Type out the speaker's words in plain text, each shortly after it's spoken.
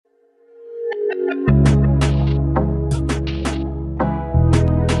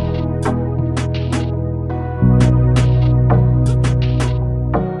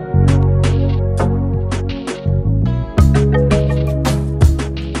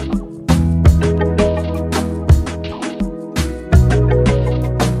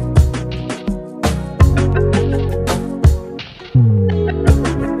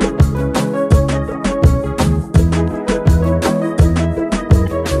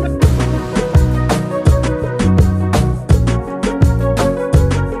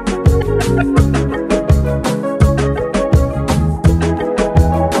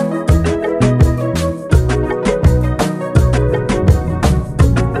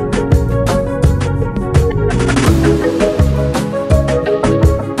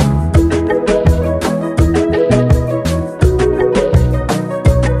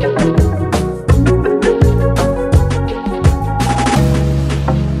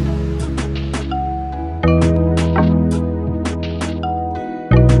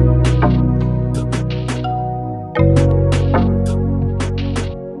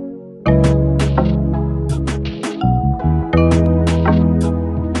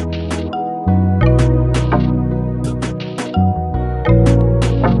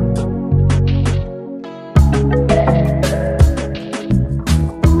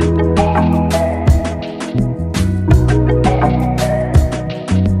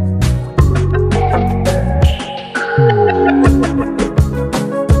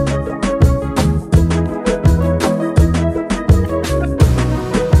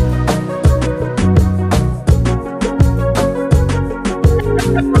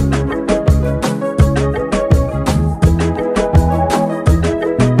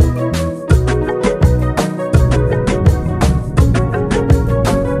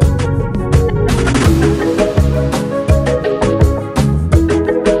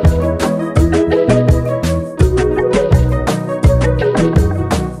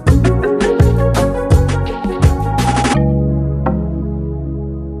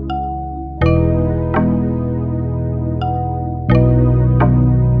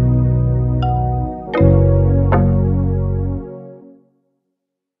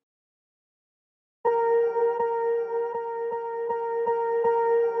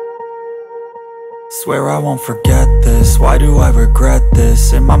swear I won't forget this. Why do I regret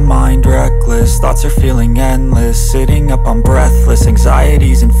this? In my mind reckless, thoughts are feeling endless. Sitting up, I'm breathless,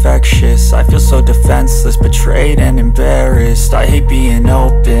 anxiety's infectious. I feel so defenseless, betrayed and embarrassed. I hate being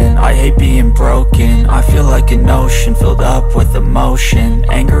open, I hate being broken. I feel like an ocean filled up with emotion.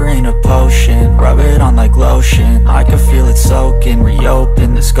 Anger ain't a potion, rub it on like lotion. I can feel it soaking,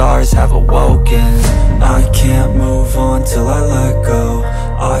 reopen, the scars have awoken. I can't move on till I let go.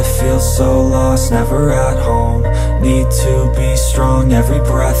 I feel so lost, never at home. Need to be strong, every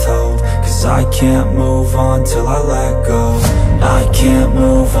breath hold. Cause I can't move on till I let go. I can't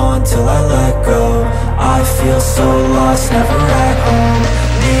move on till I let go. I feel so lost, never at home.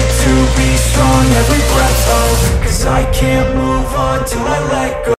 Need to be strong, every breath hold. Cause I can't move on till I let go.